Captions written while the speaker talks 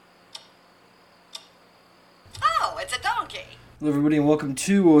it's a donkey. Hello, everybody, and welcome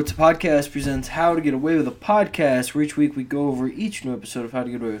to What's a Podcast presents How to Get Away with a Podcast, where each week we go over each new episode of How to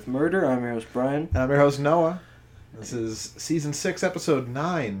Get Away with Murder. I'm your host, Brian. And I'm your host, Noah. This is Season 6, Episode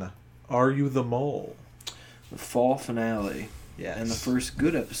 9, Are You the Mole? The fall finale. Yes. And the first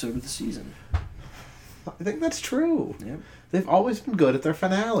good episode of the season. I think that's true. Yep. They've always been good at their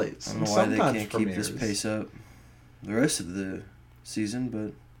finales. I don't know why they can't keep this pace up the rest of the season,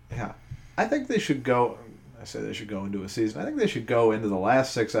 but... Yeah. I think they should go... I say they should go into a season. I think they should go into the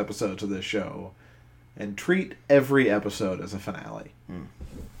last 6 episodes of this show and treat every episode as a finale.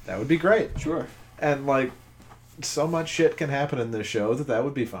 That would be great. Sure. And, like, so much shit can happen in this show that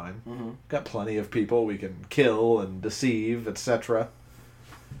would be fine. Mm-hmm. Got plenty of people we can kill and deceive, etc.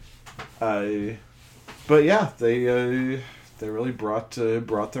 But yeah, they really brought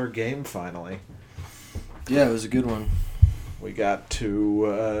their game finally. Yeah, it was a good one. We got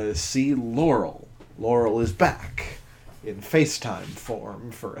to see Laurel. Laurel is back in FaceTime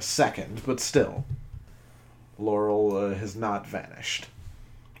form for a second, but still, Laurel has not vanished.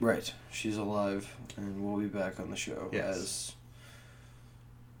 Right. She's alive and will be back on the show as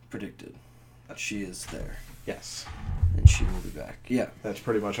predicted. She is there. Yes. And she will be back. Yeah. That's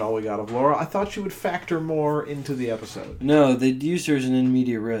pretty much all we got of Laurel. I thought she would factor more into the episode. No, they used her as an in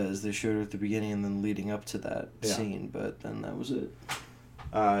media res. They showed her at the beginning and then leading up to that scene, but then that was it.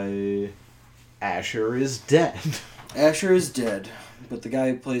 Asher is dead. Asher is dead, but the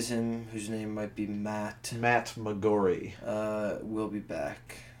guy who plays him, whose name might be Matt McGorry, will be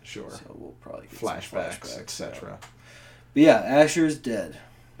back. Sure. So we'll probably get flashbacks, etc. But yeah, Asher is dead.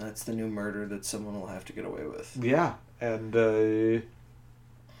 That's the new murder that someone will have to get away with. Yeah, and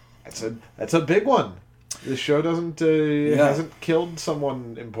that's a big one. This show hasn't killed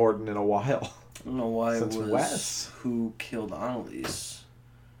someone important in a while. I don't know why Since it was Wes. who killed Annalise,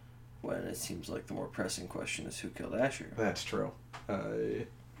 when it seems like the more pressing question is who killed Asher. That's true. And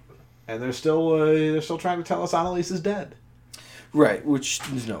they're still trying to tell us Annalise is dead. Right, which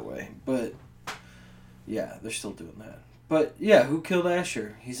there's no way. But yeah, they're still doing that. But yeah, who killed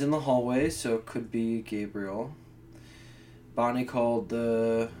Asher? He's in the hallway, so it could be Gabriel. Bonnie called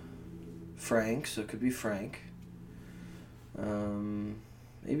Frank, so it could be Frank.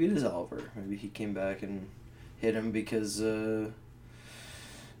 Maybe it is Oliver. Maybe he came back and hit him because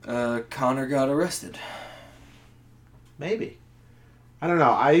Connor got arrested. Maybe. I don't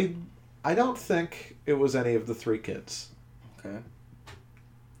know. I don't think it was any of the 3 kids. Okay.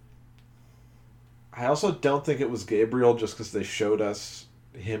 I also don't think it was Gabriel just because they showed us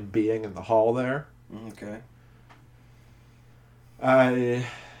him being in the hall there. Okay. And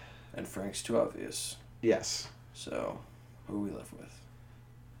Frank's too obvious. Yes. So, who are we left with?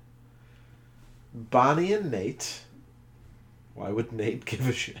 Bonnie and Nate. Why would Nate give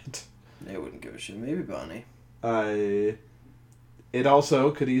a shit? They wouldn't give a shit. Maybe Bonnie. It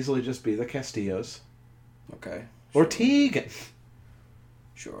also could easily just be the Castillos. Okay. Or Sure. Tegan.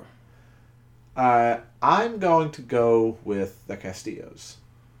 Sure. I'm going to go with the Castillos.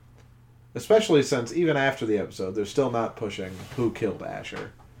 Especially since even after the episode, they're still not pushing who killed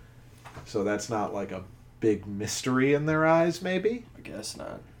Asher. So that's not like a big mystery in their eyes, maybe? I guess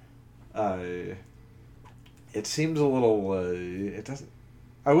not. It seems a little... it doesn't...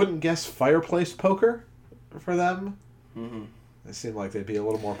 I wouldn't guess fireplace poker for them. Mm-hmm. They seem like they'd be a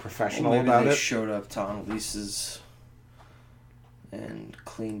little more professional maybe about they it. showed up to Annalise's and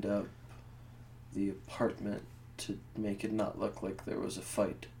cleaned up the apartment to make it not look like there was a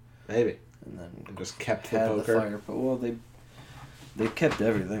fight. Maybe. And then And just kept the had poker. the fire. But well, they kept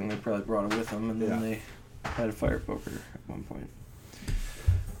everything. They probably brought it with them, and then they had a fire poker at one point.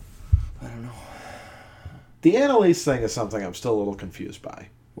 I don't know. The Annalise thing is something I'm still a little confused by.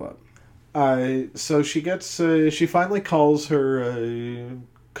 What? So she gets, she finally calls her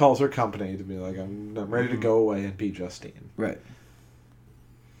company to be like, I'm ready to go away and be Justine. Right.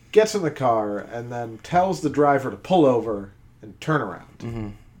 Gets in the car and then tells the driver to pull over and turn around. Mm-hmm.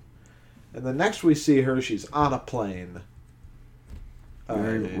 And the next we see her, she's on a plane.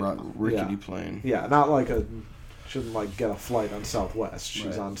 Very rickety plane. Yeah, not like shouldn't like get a flight on Southwest.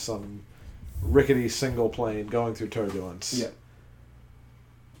 She's on some rickety single plane going through turbulence. Yeah.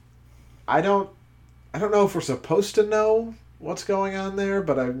 I don't know if we're supposed to know what's going on there,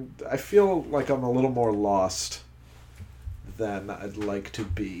 but I feel like I'm a little more lost than I'd like to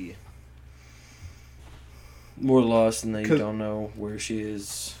be. More lost than that you don't know where she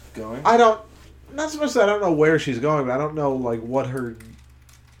is going? Not so much that I don't know where she's going, but I don't know like what her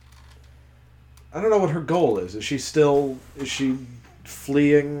goal is. Is she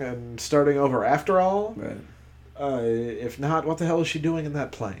fleeing and starting over after all? Right. If not, what the hell is she doing in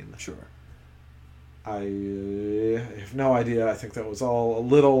that plane? Sure. I have no idea. I think that was all a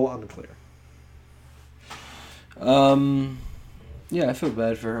little unclear. Yeah, I feel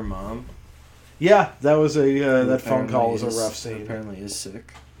bad for her mom. Yeah, that was a Who that phone call apparently was a rough who scene. Apparently is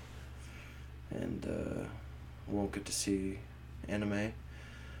sick, and won't get to see anime.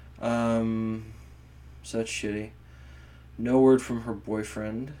 So that's shitty. No word from her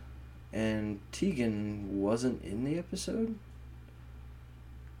boyfriend, and Tegan wasn't in the episode.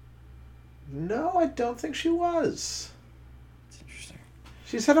 No, I don't think she was. It's interesting.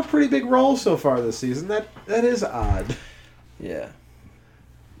 She's had a pretty big role so far this season. That is odd. Yeah.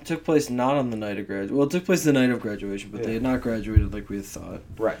 It took place not on the night of graduation. Well, it took place the night of graduation, but they Yeah. had not graduated like we had thought.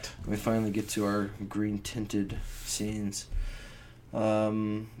 Right. We finally get to our green tinted scenes.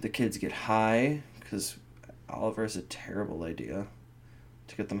 The kids get high because Oliver has a terrible idea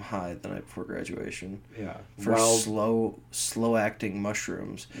to get them high the night before graduation Yeah. for slow acting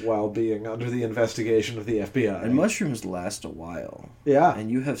mushrooms. While being under the investigation of the FBI. And mushrooms last a while. Yeah.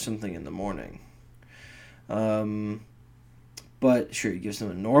 And you have something in the morning. But sure, he gives them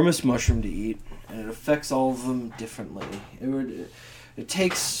an enormous mushroom to eat, and it affects all of them differently. It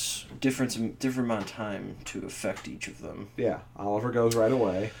takes different amount of time to affect each of them. Yeah. Oliver goes right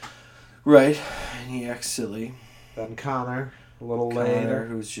away. Right, and he acts silly. Then Connor, a little Connor, later.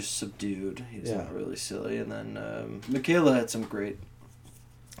 who's just subdued. He's Yeah. not really silly. And then Michaela had some great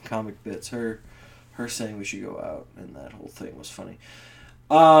comic bits. Her saying we should go out, and that whole thing was funny.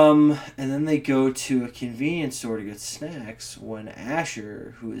 And then they go to a convenience store to get snacks when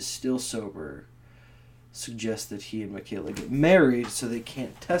Asher, who is still sober, suggests that he and Michaela get married so they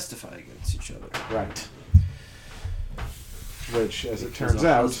can't testify against each other. Right. Which, as it Because turns a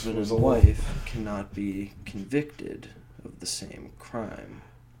out, husband was and a wife cannot be convicted of the same crime.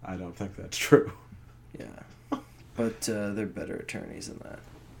 I don't think that's true. Yeah. But they're better attorneys than that.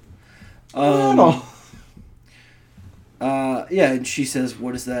 No. Yeah, and she says,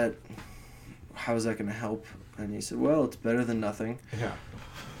 what is that? How is that going to help? And he said, well, it's better than nothing. Yeah.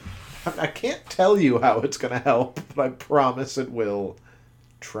 I can't tell you how it's going to help, but I promise it will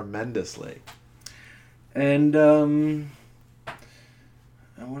tremendously. And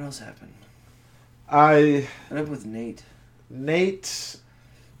what else happened? What happened with Nate? Nate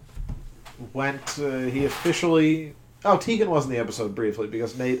went, he officially... Oh, Tegan was in the episode briefly,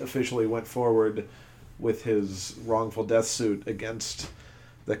 because Nate officially went forward with his wrongful death suit against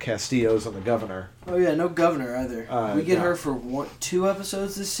the Castillos and the governor. Oh, yeah, no governor either. We get no. her for 2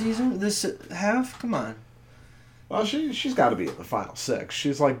 episodes this season? This half? Come on. Well, she's got to be in the final 6.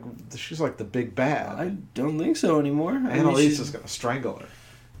 She's like the big bad. I don't think so anymore. Annalise is going to strangle her.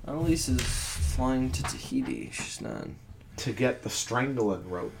 Annalise is flying to Tahiti. She's not. To get the strangling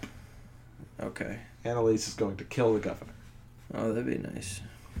rope. Okay. Annalise is going to kill the governor. Oh, that'd be nice.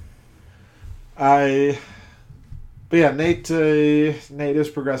 But yeah, Nate is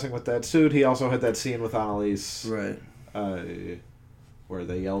progressing with that suit. He also had that scene with Annalise. Right. Where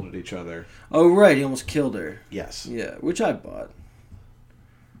they yelled at each other. Oh, right. He almost killed her. Yes. Yeah, which I bought.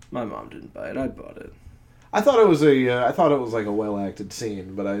 My mom didn't buy it. I bought it. I thought it was like a well acted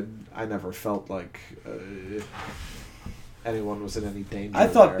scene, but I never felt like anyone was in any danger. I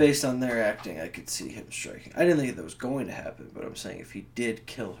thought there. based on their acting, I could see him striking. I didn't think that was going to happen, but I'm saying if he did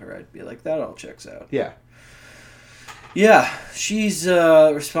kill her, I'd be like, that all checks out. Yeah. Yeah, she's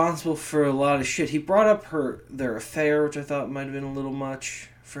responsible for a lot of shit. He brought up their affair, which I thought might have been a little much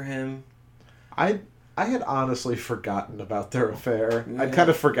for him. I had honestly forgotten about their affair. Yeah. I'd kind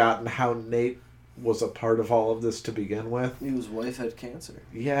of forgotten how Nate was a part of all of this to begin with. His wife had cancer.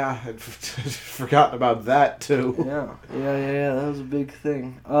 Yeah, I'd forgotten about that too. Yeah, that was a big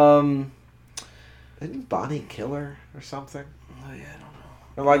thing. Didn't Bonnie kill her or something? Oh yeah, I don't know.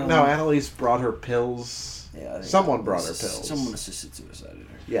 Or like, no, Annalise brought her pills. Yeah, I think someone brought her pills. Someone assisted suicide in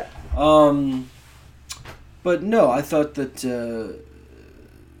her. Yeah. But no, I thought that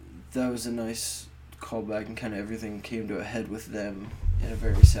that was a nice callback, and kind of everything came to a head with them in a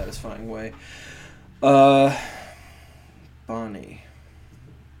very satisfying way. Bonnie.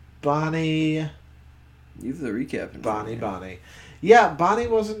 You have the recap. Bonnie. Yeah, Bonnie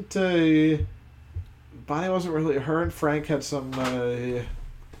wasn't really. Her and Frank had some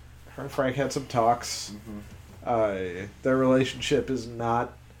talks. Mm-hmm. Their relationship is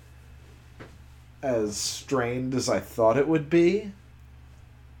not as strained as I thought it would be.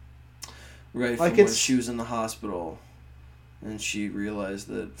 Right, like from when she was in the hospital, and she realized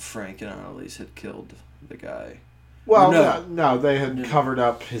that Frank and Annalise had killed the guy. Well, no, they had covered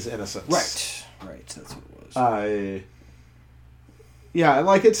up his innocence. Right, that's what it was. Yeah,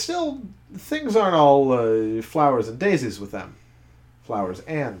 like it's still, things aren't all flowers and daisies with them. flowers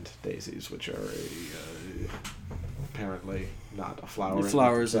and daisies, which are apparently not a flower.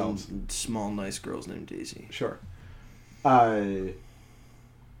 Flowers and small, nice girls named Daisy. Sure. But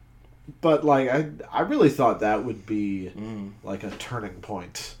like I really thought that would be like a turning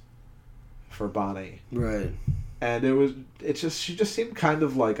point for Bonnie. Right. And she just seemed kind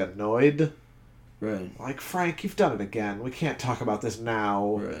of like annoyed. Right. Like, Frank, you've done it again. We can't talk about this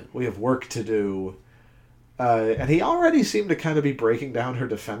now. Right. We have work to do. And he already seemed to kind of be breaking down her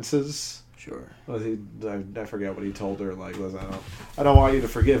defenses. Sure. I forget what he told her. Like, listen, I don't want you to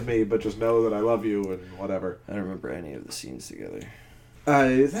forgive me, but just know that I love you and whatever. I don't remember any of the scenes together.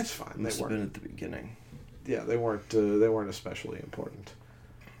 That's fine. Must have been at the beginning. Yeah, they weren't especially important.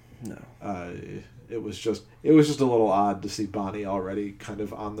 No. It was just a little odd to see Bonnie already kind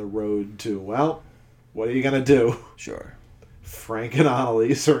of on the road to, well, what are you gonna do? Sure. Frank and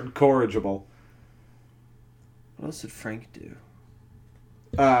Annalise are incorrigible. What else did Frank do?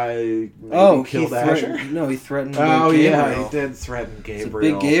 He killed Asher? No, he threatened Oh, Gabriel. yeah, he did threaten Gabriel. It's a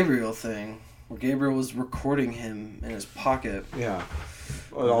big Gabriel thing, where Gabriel was recording him in his pocket. Yeah.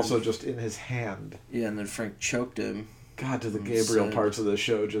 But also just in his hand. Yeah, and then Frank choked him. God, do the Gabriel parts of the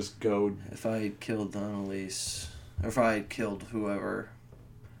show just go... If I had killed Annalise, or if I had killed whoever,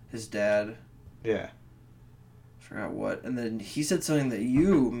 his dad... Yeah. Forgot what. And then he said something that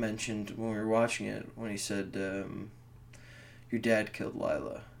you mentioned when we were watching it, when he said, your dad killed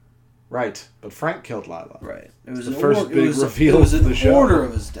Lila. Right, but Frank killed Lila. Right. It was the first big reveal of the show. It was an order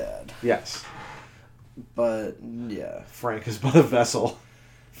of his dad. Yes. But, yeah. Frank is but a vessel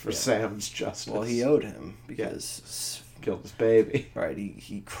for Sam's justice. Well, he owed him, because... Killed his baby. Right,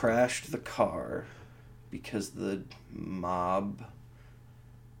 he crashed the car because the mob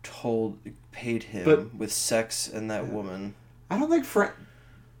paid him with sex and that woman. I don't think Frank...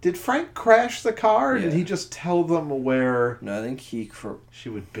 Did Frank crash the car, or Yeah. did he just tell them where... No, I think she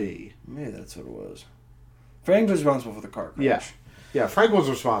would be? Maybe that's what it was. Frank was responsible for the car crash. Yeah. Yeah, Frank was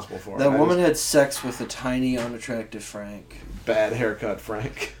responsible for it. That woman had sex with a tiny, unattractive Frank. Bad haircut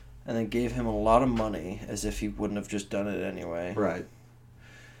Frank. And then gave him a lot of money, as if he wouldn't have just done it anyway. Right.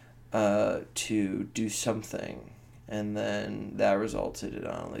 To do something. And then that resulted in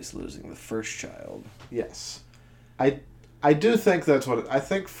Annalise losing the first child. Yes. I do think that's what... I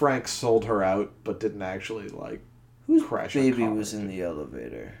think Frank sold her out, but didn't actually, like, crash her car. Whose baby was in the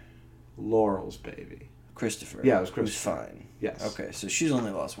elevator? Laurel's baby. Christopher. Yeah, it was Christopher. Who's fine. Yes. Okay, so she's only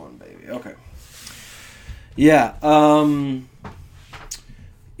lost one baby. Okay. Yeah,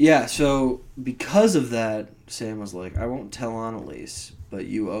 yeah, so because of that, Sam was like, I won't tell Annalise, but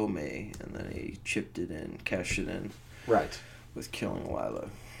you owe me. And then he chipped it in, cashed it in. Right. With killing Lila.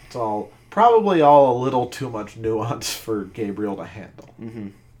 It's probably all a little too much nuance for Gabriel to handle. Mm-hmm.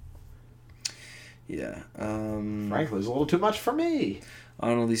 Yeah. Frankly, it's a little too much for me.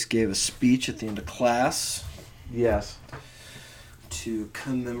 Annalise gave a speech at the end of class. Yes. To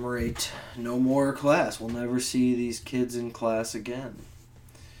commemorate no more class. We'll never see these kids in class again.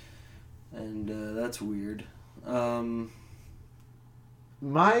 And that's weird.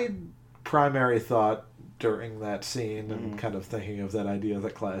 My primary thought during that scene and kind of thinking of that idea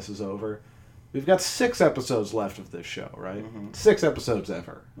that class is over, we've got 6 episodes left of this show, right? 6 episodes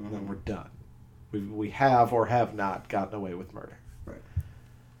ever, and then we're done. We have or have not gotten away with murder. Right.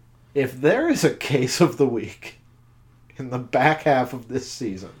 If there is a case of the week in the back half of this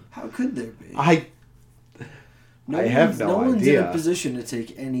season, how could there be? I have no idea. No one's in a position to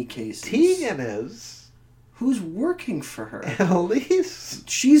take any cases. Tegan is. Who's working for her? Annalise.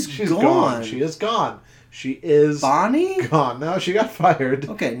 She's gone. She is gone. She is Bonnie? Gone. No, she got fired.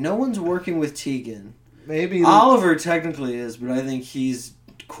 Okay, no one's working with Tegan. Maybe Oliver technically is, but I think he's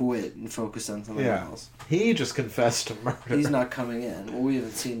quit and focused on something else. He just confessed to murder. He's not coming in. Well, we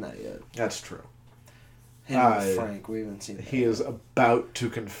haven't seen that yet. That's true. Him and Frank, we haven't seen that He yet. is about to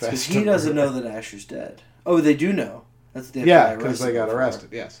confess to Because he doesn't know that Asher's dead. Oh, they do know. That's the FBI because they got arrested.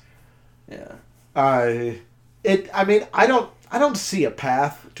 Yes. Yeah. I mean, I don't see a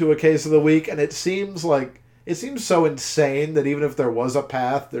path to a case of the week, and it seems so insane that even if there was a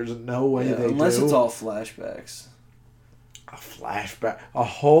path, there's no way they unless do. it's all flashbacks. A flashback, a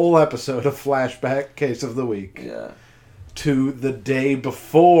whole episode of flashback case of the week. Yeah. To the day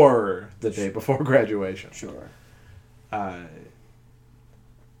before graduation. Sure.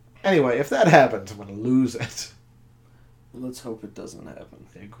 Anyway, if that happens, I'm going to lose it. Let's hope it doesn't happen.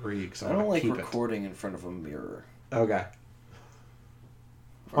 I agree. I don't like recording in front of a mirror. Okay.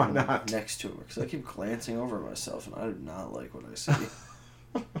 Why not? Next to it, because I keep glancing over at myself, and I do not like what I see.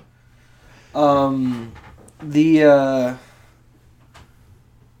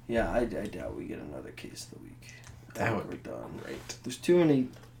 Yeah, I doubt we get another case of the week. that would we're be done. great. There's too many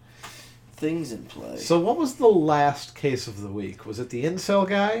things in play. So what was the last case of the week? Was it the incel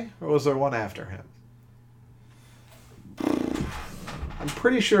guy, or was there one after him? I'm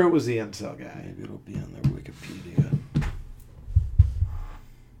pretty sure it was the incel guy. Maybe it'll be on their Wikipedia.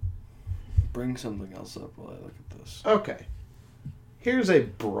 Bring something else up while I look at this. Okay. Here's a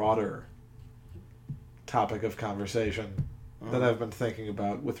broader topic of conversation that I've been thinking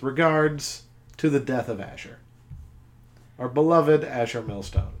about with regards to the death of Asher. Our beloved Asher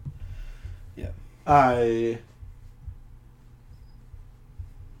Millstone. Yeah.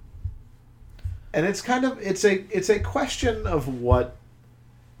 And it's kind of it's a question of what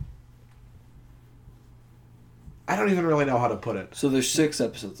I don't even really know how to put it. So there's 6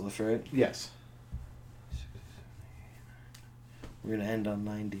 episodes left, right? Yes. We're gonna end on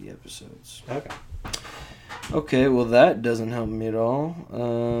 90 episodes. Okay. Okay, well that doesn't help me at all.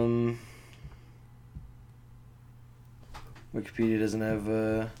 Wikipedia doesn't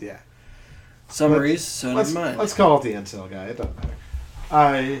have Yeah. summaries, so never mind. Let's call it the incel guy. It doesn't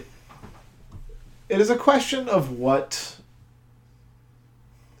matter. It is a question of what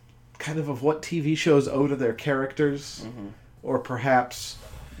TV shows owe to their characters, or perhaps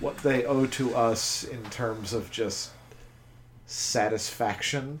what they owe to us in terms of just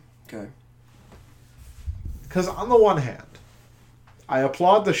satisfaction. Okay. Because on the one hand, I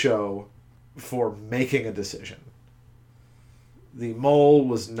applaud the show for making a decision. The mole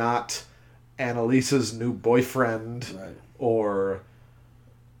was not Annalisa's new boyfriend, Right. or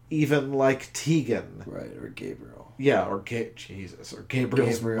even like Tegan. Right, or Gabriel. Yeah, or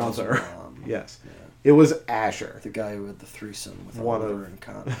Gabriel's mother. Mom. Yes. Yeah. It was Asher. The guy who had the threesome with One Oliver of- and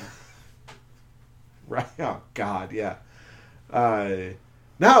Connor. Right? Oh, God, yeah.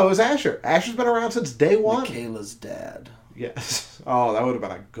 No, it was Asher. Asher's been around since day one. Michaela's dad. Yes. Oh, that would have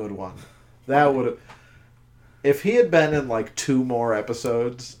been a good one. That would have... If he had been in like 2 more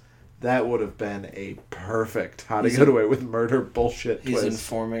episodes, that would have been a perfect How to Get Away with Murder bullshit He's twist.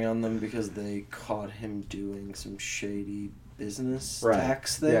 informing on them because they caught him doing some shady business Right.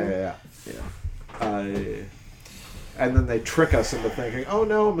 tax thing. Yeah. And then they trick us into thinking, oh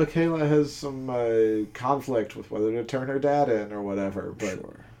no, Michaela has some conflict with whether to turn her dad in or whatever. But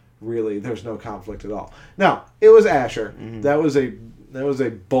Sure. really, there's no conflict at all. No, it was Asher. Mhm. That was a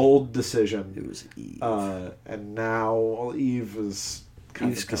bold decision. It was Eve. And now Eve is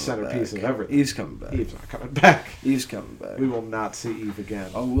kind Eve's of the coming centerpiece back. of everything. Eve's coming back. Eve's not coming back. Eve's coming back. We will not see Eve again.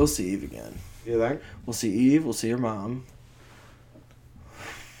 Oh, we'll see Eve again. You think? We'll see Eve. We'll see her mom.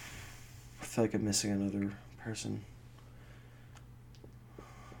 I feel like I'm missing another person.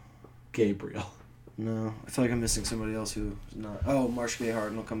 Gabriel. No, I feel like I'm missing somebody else who's not. Oh, Marsha Gay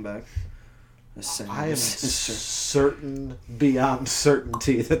Harden will come back. As I am sister. certain, beyond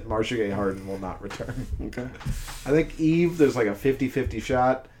certainty, that Marsha Gay Harden will not return. Okay. I think Eve, there's like a 50-50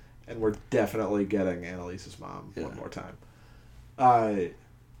 shot, and we're definitely getting Annalisa's mom one more time.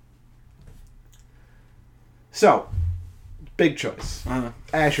 So, big choice. Uh-huh.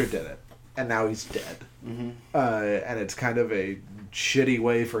 Asher did it, and now he's dead. Mm-hmm. And it's kind of a shitty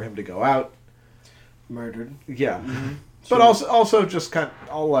way for him to go out. Murdered. Yeah. Mm-hmm. But also just kind of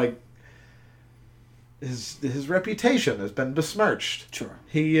all like his reputation has been besmirched. Sure.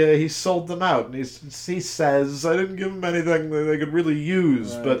 He sold them out, and he says I didn't give them anything that they could really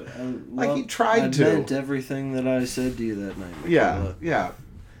use, but he tried to. I meant everything that I said to you that night. Yeah, yeah.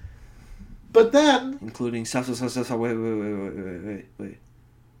 But then, including stop. Wait.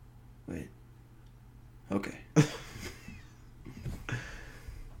 Okay.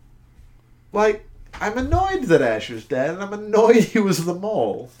 like, I'm annoyed that Asher's dead, and I'm annoyed he was the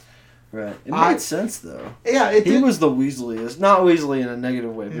mole. Right. It made sense, though. Yeah, it did. He was the Weasleyest. Not Weasley in a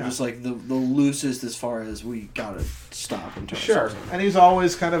negative way, but Yeah. just like the loosest as far as we gotta stop and turn Sure. ourselves in. And he's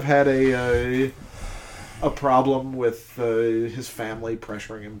always kind of had a problem with his family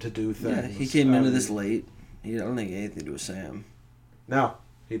pressuring him to do things. Yeah, he came into this late. I don't think he had anything to do with Sam. No,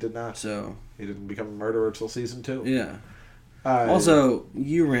 he did not. So He didn't become a murderer till season 2. yeah. Also,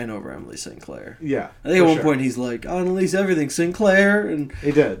 you ran over Emily St. Clair. Yeah. I think at one point he's like, Annalise, everything, Sinclair, and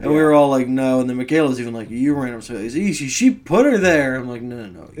he did. And we were all like, no. And then Michaela's even like, you ran over Sinclair. She put her there. I'm like,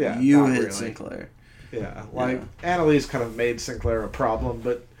 no. Yeah, you not hit really. Sinclair. Yeah, Annalise kind of made Sinclair a problem,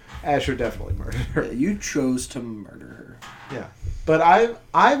 but Asher definitely murdered her. Yeah, you chose to murder her. Yeah, but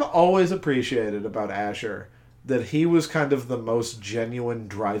I've always appreciated about Asher that he was kind of the most genuine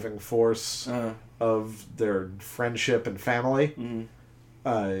driving force of their friendship and family.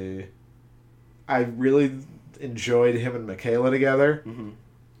 Mm-hmm. I really enjoyed him and Michaela together, Mm-hmm.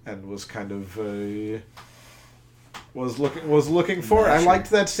 and was kind of was looking for. I liked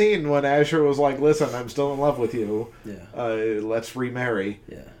that scene when Asher was like, "Listen, I'm still in love with you. Yeah. Let's remarry."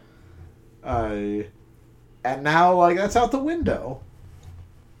 Yeah. And now, like, that's out the window.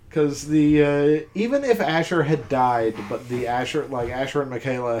 Because even if Asher had died, but Asher and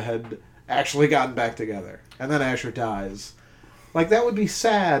Michaela had actually gotten back together, and then Asher dies, like, that would be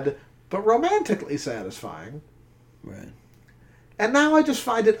sad, but romantically satisfying. Right. And now I just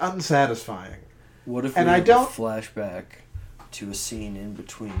find it unsatisfying. What if we have a flashback to a scene in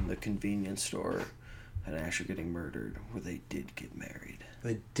between the convenience store and Asher getting murdered, where they did get married?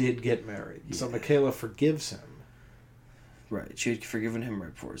 They did get married. Yeah. So Michaela forgives him. Right. She had forgiven him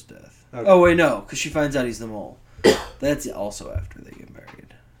right before his death. Okay. Oh, wait, no, because she finds out he's the mole. That's also after they get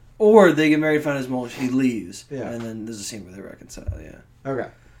married. Or they get married, find his mole, he leaves. Yeah. And then there's a scene where they reconcile, yeah. Okay.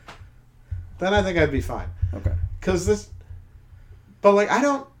 Then I think I'd be fine. Okay. Because this... But, like, I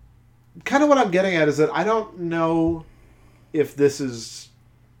don't... Kind of what I'm getting at is that I don't know if this is...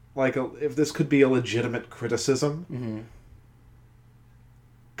 Like, if this could be a legitimate criticism. Mm-hmm.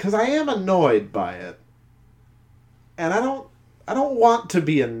 Because I am annoyed by it. And I don't want to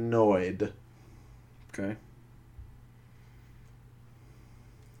be annoyed. Okay.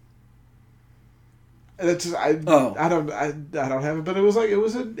 I don't have it, but it was like it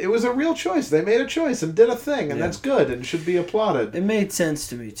was a real choice. They made a choice and did a thing, and that's good and should be applauded. It made sense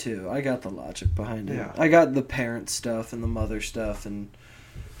to me too. I got the logic behind it. Yeah. I got the parent stuff and the mother stuff, and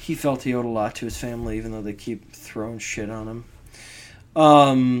he felt he owed a lot to his family, even though they keep throwing shit on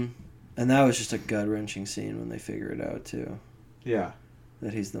him. And that was just a gut-wrenching scene when they figure it out too. Yeah.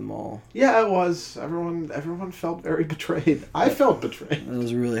 That he's the mole. Yeah, it was. Everyone felt very betrayed. I felt betrayed. It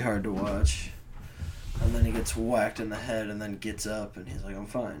was really hard to watch. And then he gets whacked in the head and then gets up and he's like, I'm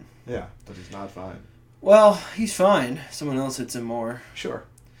fine. Yeah, but he's not fine. Well, he's fine. Someone else hits him more. Sure.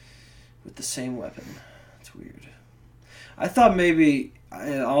 With the same weapon. It's weird. I thought maybe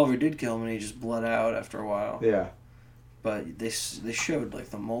Oliver did kill him and he just bled out after a while. Yeah. But they showed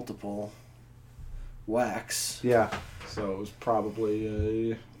like the multiple whacks. Yeah. So it was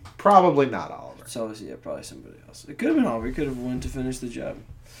probably not Oliver. So yeah, probably somebody else. It could have been Oliver. He could have went to finish the job.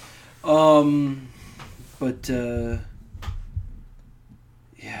 But yeah,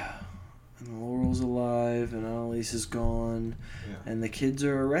 and Laurel's alive, and Annalise is gone, and the kids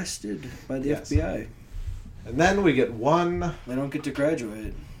are arrested by the FBI. And then we get one. They don't get to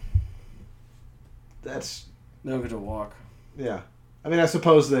graduate. They don't get to walk. Yeah, I mean, I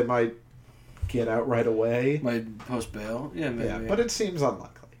suppose they might get out right away. Might post bail. Yeah, maybe. Yeah, but it seems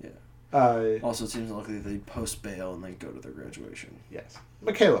unlikely. Yeah. Also, it seems unlikely they post bail and then go to their graduation. Yes.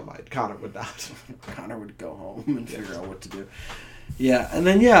 Michaela might. Connor would not. Connor would go home and figure out what to do. Yeah, and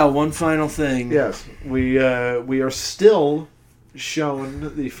then one final thing. Yes, we are still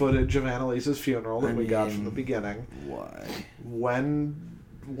shown the footage of Annalise's funeral that we got from the beginning. Why? When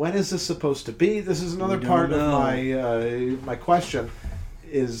is this supposed to be? This is another part of my question.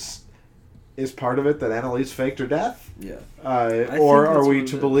 Is part of it that Annalise faked her death? Yeah. Or are we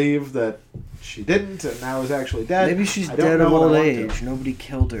to believe that she didn't and now is actually dead? Maybe she's dead of old age. Nobody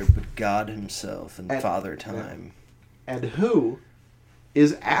killed her but God himself and Father Time. And who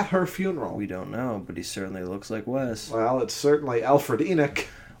is at her funeral? We don't know, but he certainly looks like Wes. Well, it's certainly Alfred Enoch.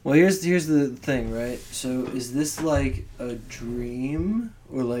 Well, here's the thing, right? So is this like a dream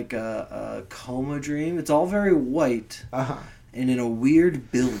or like a coma dream? It's all very white and in a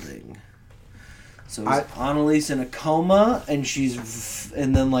weird building. So is Annalise in a coma, and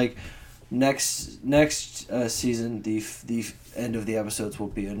and then like next season, the end of the episodes will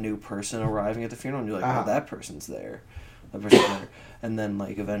be a new person arriving at the funeral, and you're like, oh, that person's there, and then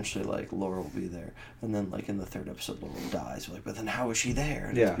like eventually like Laura will be there, and then like in the third episode Laura dies. We're like, but then how is she there?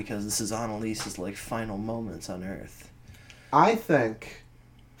 And it's because this is Annalise's like final moments on Earth. I think,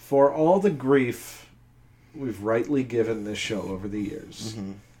 for all the grief we've rightly given this show over the years.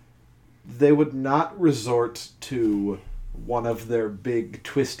 Mm-hmm. They would not resort to one of their big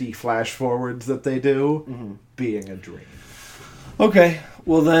twisty flash forwards that they do being a dream. Okay.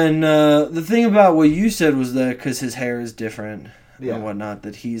 Well, then the thing about what you said was that because his hair is different and whatnot,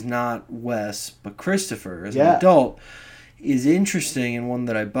 that he's not Wes, but Christopher as an adult is interesting and one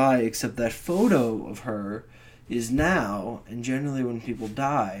that I buy, except that photo of her is now, and generally when people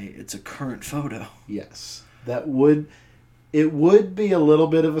die, it's a current photo. Yes. It would be a little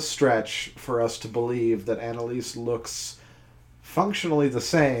bit of a stretch for us to believe that Annalise looks functionally the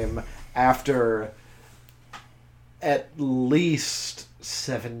same after at least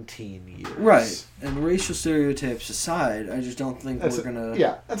 17 years. Right. And racial stereotypes aside, I just don't think we're going to...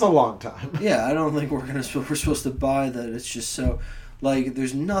 Yeah, that's a long time. Yeah, I don't think we're supposed to buy that it's just so... Like,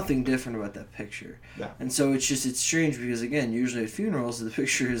 there's nothing different about that picture. Yeah. And so it's strange because, again, usually at funerals, the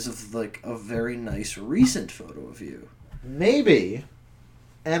picture is of, like, a very nice recent photo of you. Maybe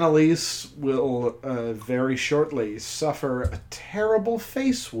Annalise will very shortly suffer a terrible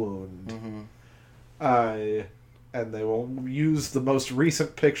face wound. Mm-hmm. And they will use the most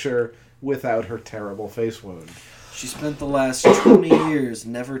recent picture without her terrible face wound. She spent the last 20 years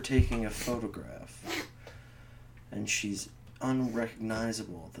never taking a photograph. And she's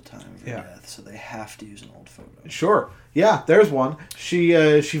unrecognizable at the time of her death, so they have to use an old photo. Sure. Yeah, there's one. She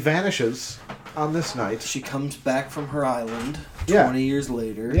vanishes on this night. She comes back from her island 20 years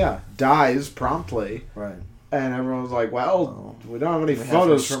later. Yeah, dies promptly. Right. And everyone's like, well, we don't have any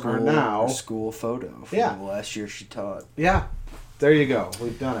photos from her now. Her school photo from the last year she taught. Yeah. There you go.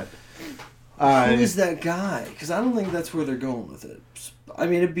 We've done it. Who is that guy? Because I don't think that's where they're going with it. I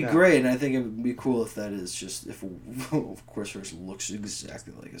mean, it'd be great, and I think it would be cool if that is just... if of course, Chris looks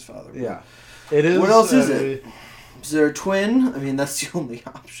exactly like his father. Yeah. It is. What else is it? Is there a twin? I mean, that's the only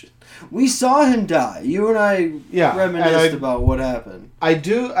option. We saw him die. You and I reminisced about what happened. I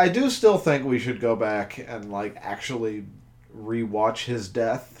do still think we should go back and, like, actually rewatch his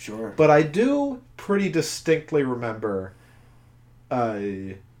death. Sure. But I do pretty distinctly remember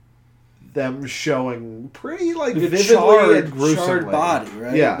them showing pretty, like, vividly and gruesomely. Charred body,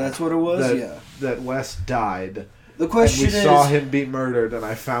 right? Yeah. That's what it was? That Wes died. The question and we saw him be murdered, and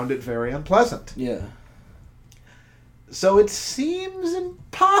I found it very unpleasant. Yeah. So it seems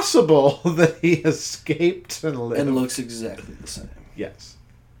impossible that he escaped and lived. And looks exactly the same. Yes.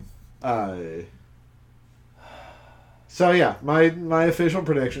 So yeah, my official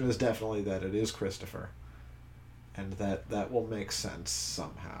prediction is definitely that it is Christopher. And that will make sense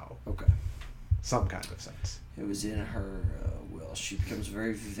somehow. Okay. Some kind of sense. It was in her will. She becomes a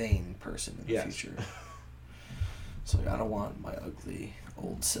very vain person in the future. So I don't want my ugly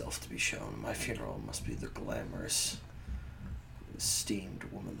old self to be shown. My funeral must be the glamorous, esteemed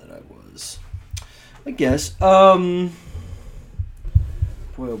woman that I was. I guess. Boy,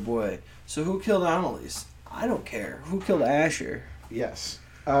 oh boy. So who killed Annalise? I don't care. Who killed Asher? Yes.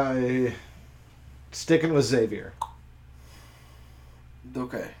 Sticking with Xavier.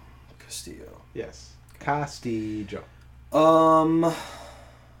 Okay. Castillo. Yes. Castillo. I'm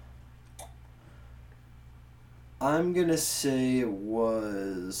gonna say it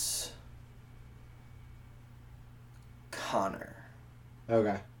was Connor.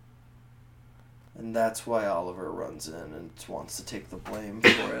 Okay. And that's why Oliver runs in and wants to take the blame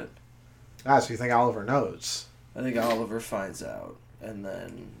for it. Ah, so you think Oliver knows? I think Oliver finds out, and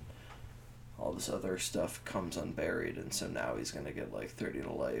then all this other stuff comes unburied, and so now he's gonna get like 30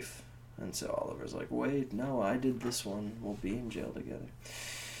 to life. And so Oliver's like, wait, no, I did this one. We'll be in jail together.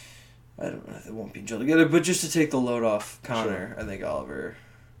 I don't know if they won't be in jail together, but just to take the load off Connor, I think Oliver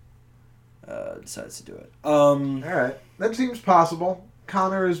decides to do it. Alright, that seems possible.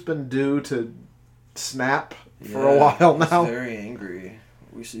 Connor has been due to snap for a while now. He's very angry.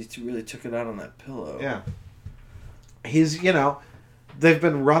 He really took it out on that pillow. Yeah. He's, they've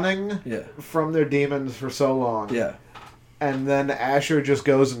been running from their demons for so long. Yeah. And then Asher just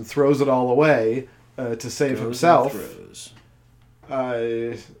goes and throws it all away to save himself.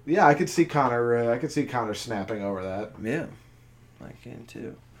 Yeah, I could see Connor. I could see Connor snapping over that. Yeah, I can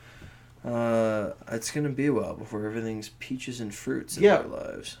too. It's gonna be a while before everything's peaches and fruits in their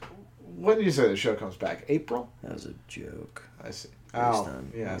lives. When did you say the show comes back? April? That was a joke. I see.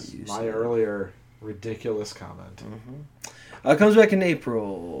 Yes, my earlier ridiculous comment. Mm-hmm. It comes back in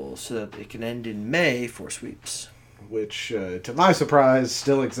April, so that it can end in May for Sweeps. Which, to my surprise,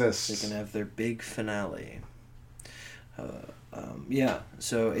 still exists. They can have their big finale.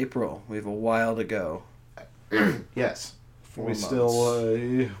 So April, we have a while to go. Yes. 4 we months.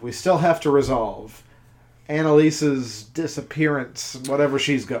 We still have to resolve Annalise's disappearance,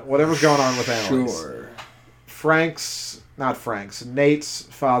 whatever's going on with Annalise. Sure. Nate's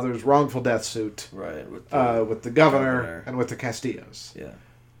father's wrongful death suit. Right. With the governor and with the Castillos. Yeah.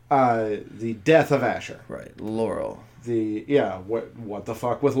 The death of Asher. Right. Laurel. What the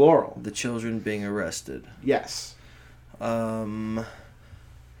fuck with Laurel? The children being arrested. Yes. Bonnie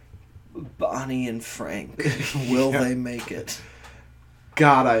and Frank. Will they make it?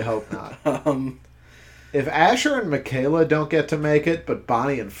 God, I hope not. If Asher and Michaela don't get to make it, but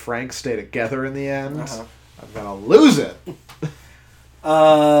Bonnie and Frank stay together in the end, I'm gonna lose it.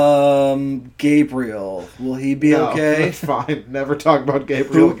 Gabriel. Will he be okay? That's fine. Never talk about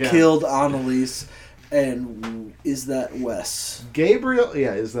Gabriel again. Who killed Annalise, and is that Wes? Gabriel,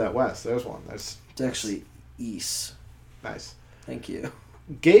 is that Wes? There's one. It's actually East. Nice. Thank you.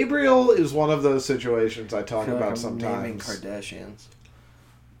 Gabriel is one of those situations I talk I feel about like I'm naming sometimes. Kardashians.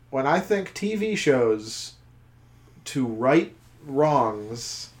 When I think TV shows to right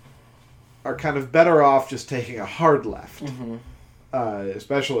wrongs are kind of better off just taking a hard left,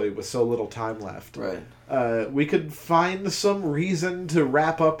 especially with so little time left. Right. We could find some reason to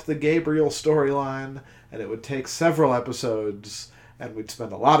wrap up the Gabriel storyline, and it would take several episodes, and we'd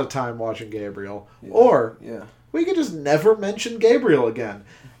spend a lot of time watching Gabriel. Yeah. Or Yeah. we could just never mention Gabriel again.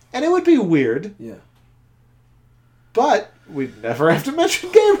 And it would be weird, Yeah. but we'd never have to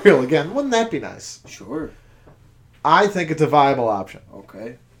mention Gabriel again. Wouldn't that be nice? Sure. I think it's a viable option.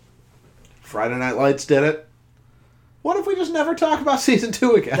 Okay. Friday Night Lights did it. What if we just never talk about season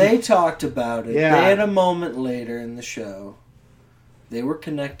 2 again? They talked about it. Yeah. They had a moment later in the show. They were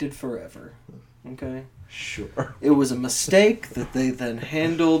connected forever. Okay? Sure. It was a mistake that they then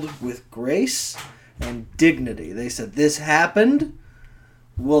handled with grace and dignity. They said, this happened.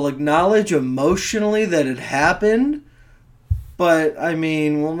 We'll acknowledge emotionally that it happened. But, I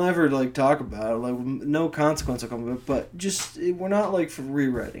mean, we'll never, talk about it. No consequence will come of it. But just, we're not, for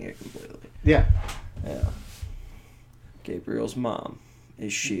rewriting it completely. Yeah. Yeah. Gabriel's mom.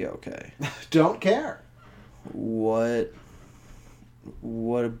 Is she okay? Don't care. What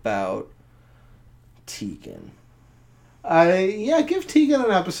about Tegan? Give Tegan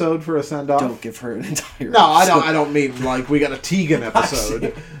an episode for a send-off. Don't give her an entire No, episode. I don't mean we got a Tegan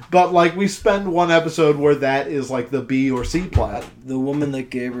episode. But we spend one episode where that is the B or C plot. The woman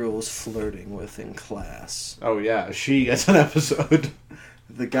that Gabriel was flirting with in class. Oh yeah, she gets an episode.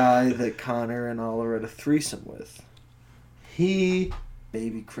 The guy that Connor and Oliver had a threesome with.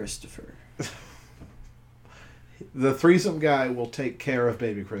 Baby Christopher. The threesome guy will take care of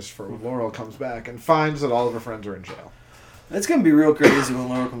baby Christopher when Laurel comes back and finds that all of her friends are in jail. It's going to be real crazy when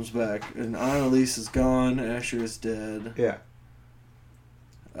Laura comes back. And Annalise is gone. Asher is dead. Yeah.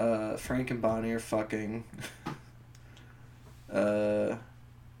 Frank and Bonnie are fucking.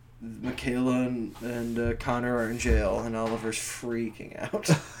 Michaela and Connor are in jail. And Oliver's freaking out.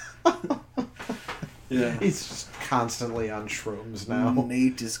 Yeah. He's just constantly on shrooms now.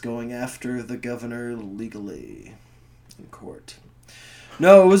 Nate is going after the governor legally in court.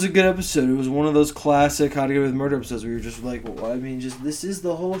 No, it was a good episode. It was one of those classic How to Get Away with Murder episodes where you're just this is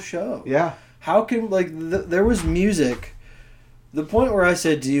the whole show. Yeah. How can, there was music. The point where I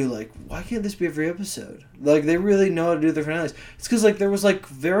said to you, why can't this be every episode? They really know how to do their finales. It's because, there was,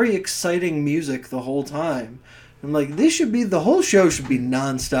 very exciting music the whole time. I'm this should be, the whole show should be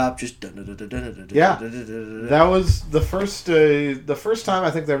nonstop, just Yeah. That was the first time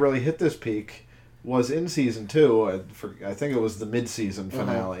I think they really hit this peak was in season 2. I think it was the mid-season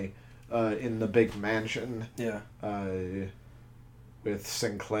finale in the big mansion. Yeah. With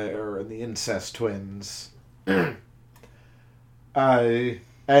Sinclair and the incest twins. And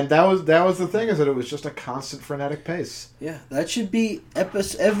that was the thing, is that it was just a constant frenetic pace. Yeah, that should be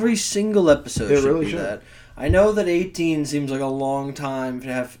every single episode. It really should. That. I know that 18 seems like a long time to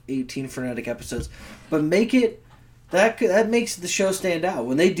have 18 frenetic episodes, but make it that makes the show stand out.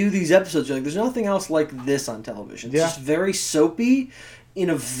 When they do these episodes, you're there's nothing else like this on television. It's just very soapy in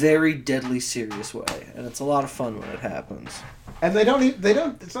a very deadly serious way, and it's a lot of fun when it happens. And they don't.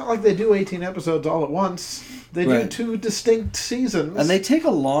 It's not like they do 18 episodes all at once. They do 2 distinct seasons, and they take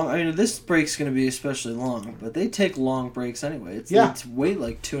a long. I mean, this break's going to be especially long, but they take long breaks anyway. It's wait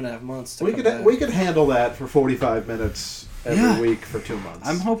 2.5 months. To we could handle that for 45 minutes every week for 2 months.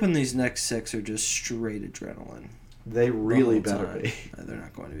 I'm hoping these next 6 are just straight adrenaline. They really better be. They're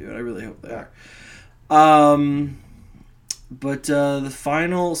not going to be, but I really hope they are. But the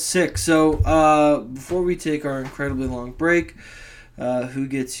final 6. So before we take our incredibly long break, who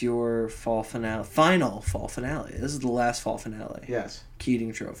gets your fall finale? Final fall finale. This is the last fall finale. Yes.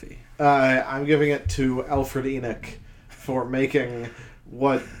 Keating Trophy. I'm giving it to Alfred Enoch for making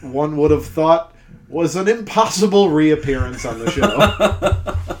what one would have thought was an impossible reappearance on the show.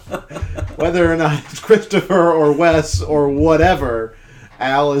 Whether or not it's Christopher or Wes or whatever,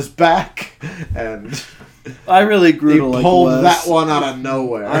 Al is back, and I really grew to like Wes. He pulled that one out of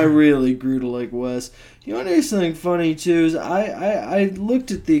nowhere. I really grew to like Wes. You want to hear something funny, too? Is I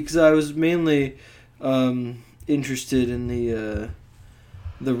looked at because I was mainly interested in the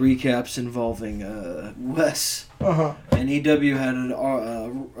recaps involving Wes. Uh-huh. And EW had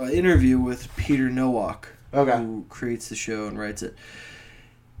an interview with Peter Nowak, who creates the show and writes it.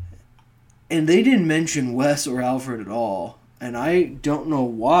 And they didn't mention Wes or Alfred at all. And I don't know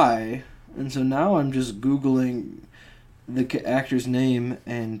why. And so now I'm just Googling the actor's name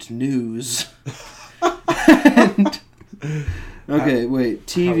and news. Okay, wait.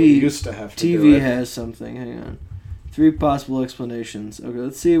 TV used to have to TV has something. Hang on. 3 possible explanations. Okay,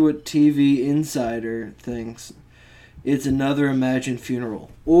 let's see what TV Insider thinks. It's another imagined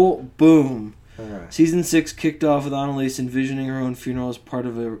funeral. Oh, boom. All right. Season 6 kicked off with Annalise envisioning her own funeral as part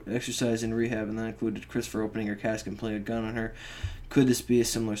of an exercise in rehab, and that included Christopher opening her casket and putting a gun on her. Could this be a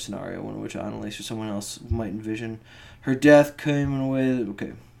similar scenario, one in which Annalise or someone else might envision her death came in a way that...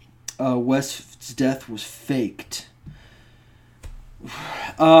 Okay. Wes's death was faked.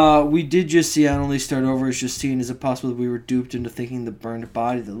 We did just see Annalise start over as Justine. Is it possible that we were duped into thinking the burned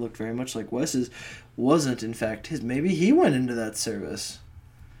body that looked very much like Wes's wasn't in fact his? Maybe he went into that service.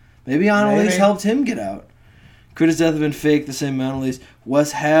 Maybe Annalise helped him get out. Could his death have been fake, the same Annalise?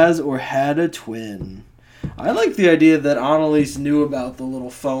 Wes has or had a twin. I like the idea that Annalise knew about the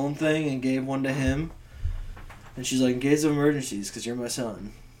little phone thing and gave one to him. And she's like, in case of emergencies, because you're my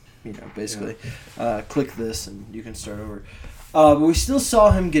son. You know, basically. Yeah. Click this and you can start over. But we still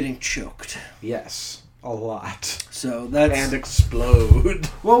saw him getting choked. Yes, a lot. So that's... And explode.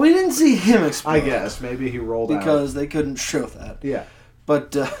 Well, we didn't see him explode. I guess. Maybe he rolled out. Because they couldn't show that. Yeah.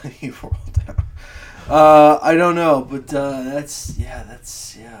 But he rolled out. I don't know, but I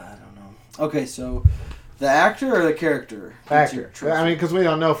don't know. Okay, so the actor or the character? Actor. I mean, because we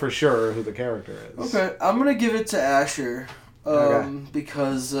don't know for sure who the character is. Okay, I'm going to give it to Asher.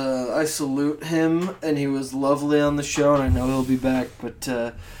 Because I salute him, and he was lovely on the show, and I know he'll be back,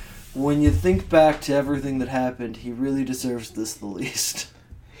 but when you think back to everything that happened, he really deserves this the least.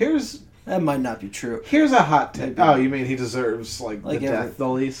 That might not be true. Here's a hot take. Oh, you mean he deserves, the death the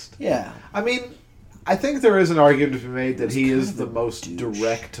least? Yeah. I mean, I think there is an argument to be made that he is the most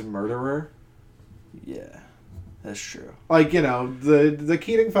direct murderer. Yeah, that's true. The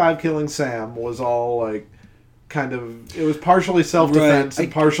Keating 5 killing Sam was all, kind of... It was partially self-defense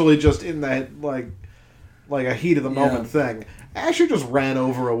and partially just in that, a heat-of-the-moment thing. Asher just ran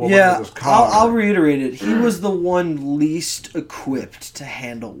over a woman with his car. I'll reiterate it. He was the one least equipped to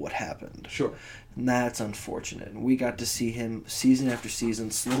handle what happened. Sure. And that's unfortunate. And we got to see him season after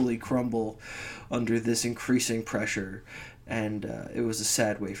season slowly crumble under this increasing pressure. And it was a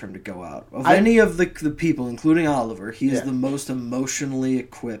sad way for him to go out. Of any of the people, including Oliver, he is the most emotionally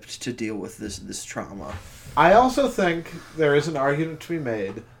equipped to deal with this trauma. I also think there is an argument to be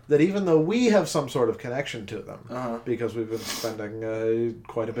made that even though we have some sort of connection to them, because we've been spending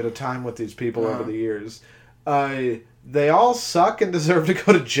quite a bit of time with these people over the years, they all suck and deserve to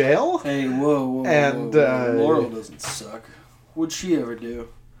go to jail. Hey, whoa. And Laurel doesn't suck. What'd she ever do?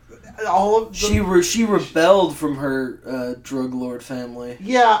 All of them. She rebelled from her drug lord family.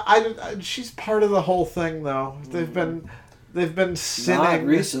 Yeah, she's part of the whole thing, though. They've been sinning. Not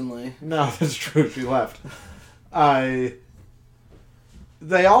recently. No, that's true. She left.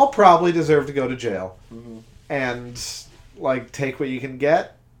 They all probably deserve to go to jail. Mm-hmm. And, take what you can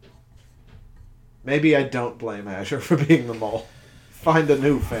get. Maybe I don't blame Asher for being the mole. Find a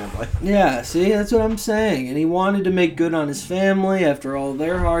new family. Yeah, see, that's what I'm saying. And he wanted to make good on his family after all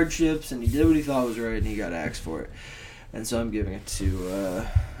their hardships, and he did what he thought was right, and he got axed for it. And so I'm giving it to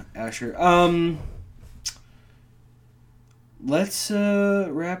Asher. Let's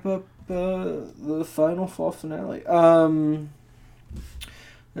wrap up the final fall finale.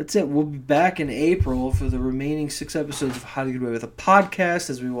 That's it. We'll be back in April for the remaining 6 episodes of How to Get Away with a Podcast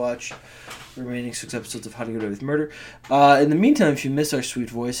as we watch the remaining 6 episodes of How to Get Away with Murder. In the meantime, if you miss our sweet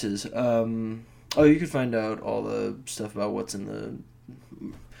voices, you can find out all the stuff about what's in the...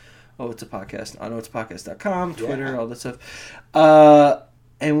 It's a podcast. I know it's podcast.com, Twitter, all that stuff.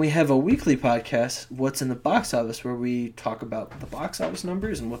 And we have a weekly podcast, What's in the Box Office, where we talk about the box office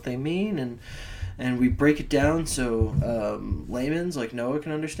numbers and what they mean, and we break it down so layman's like Noah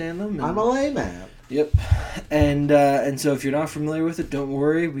can understand them. And, I'm a layman. Yep. And so if you're not familiar with it, don't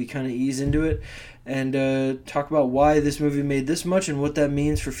worry. We kind of ease into it and talk about why this movie made this much and what that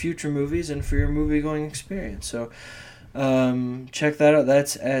means for future movies and for your movie-going experience. So check that out.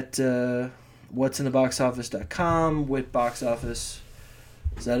 That's at what'sintheboxoffice.com, Wit Box Office.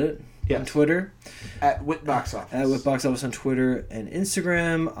 Is that it? Yes. On Twitter? At Witbox Office. At Witbox Office on Twitter and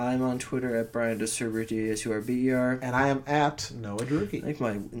Instagram. I'm on Twitter at Brian DeSerber, DASURBER. And I am at Noah Druki. I think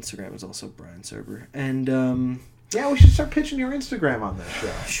my Instagram is also Brian Serber. And, we should start pitching your Instagram on this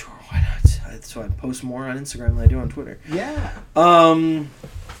show. Sure, why not? That's why I post more on Instagram than I do on Twitter. Yeah. Although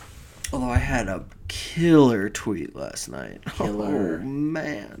I had a killer tweet last night. Killer. Oh,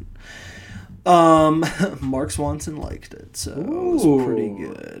 man. Mark Swanson liked it, so it was pretty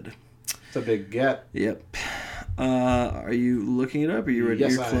good. It's a big get. Yep. Are you looking it up? Or are you ready?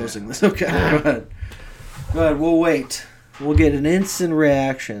 Yes, You're closing this. Okay, go ahead. Go ahead. We'll wait. We'll get an instant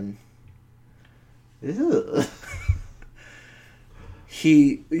reaction. Ew.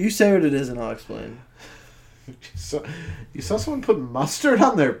 You say what it is, and I'll explain. You saw someone put mustard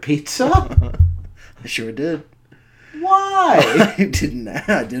on their pizza? I sure did. Why? I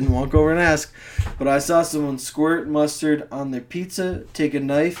didn't walk over and ask. But I saw someone squirt mustard on their pizza, take a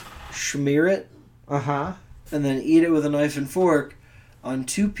knife, smear it, Uh-huh. and then eat it with a knife and fork on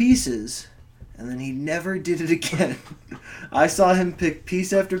 2 pieces, and then he never did it again. I saw him pick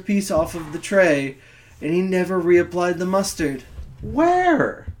piece after piece off of the tray, and he never reapplied the mustard.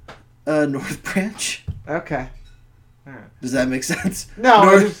 Where? North Branch. Okay. All right. Does that make sense?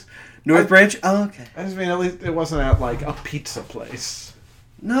 No, North Branch? Oh, okay. I just mean at least it wasn't at like a pizza place.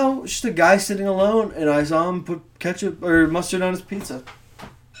 No, it's just a guy sitting alone, and I saw him put ketchup or mustard on his pizza.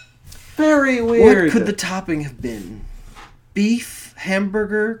 Very weird. What could the topping have been? Beef?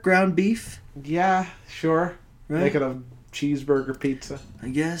 Hamburger? Ground beef? Yeah, sure. Right? Make it a cheeseburger pizza. I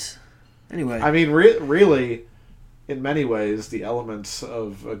guess. Anyway. I mean, really, in many ways, the elements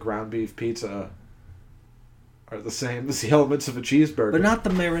of a ground beef pizza are the same as the elements of a cheeseburger. But not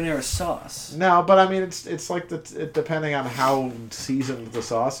the marinara sauce. No, but I mean, it's like depending on how seasoned the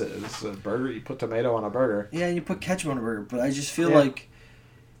sauce is. A burger, you put tomato on a burger. Yeah, and you put ketchup on a burger, but I just feel like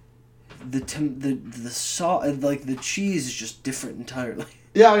the sauce, like the cheese, is just different entirely.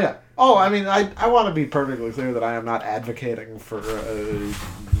 Yeah. Oh, I mean, I want to be perfectly clear that I am not advocating for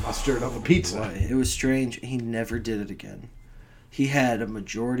mustard on the pizza. Boy, it was strange. He never did it again. He had a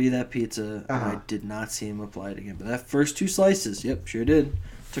majority of that pizza, and I did not see him apply it again. But that first 2 slices, yep, sure did.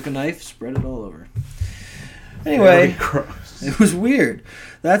 Took a knife, spread it all over. Anyway, it was weird.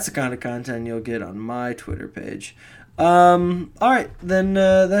 That's the kind of content you'll get on my Twitter page. All right, then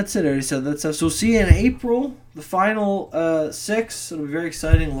that's it. I already said that stuff. So we'll see you in April, the final 6. It'll be very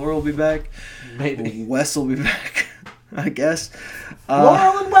exciting. Laura will be back. Maybe. Wes will be back, I guess.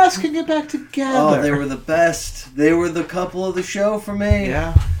 Laurel and Wes can get back together. Oh, they were the best. They were the couple of the show for me.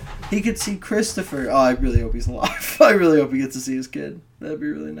 Yeah. He could see Christopher. Oh, I really hope he's alive. I really hope he gets to see his kid. That'd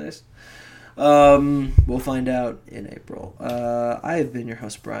be really nice. We'll find out in April. I have been your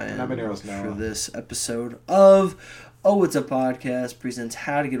host, Brian. And I've been your host, Noah. For this episode of Oh, It's a Podcast presents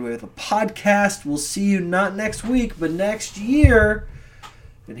How to Get Away with a Podcast. We'll see you not next week, but next year.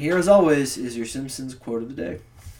 And here, as always, is your Simpsons quote of the day.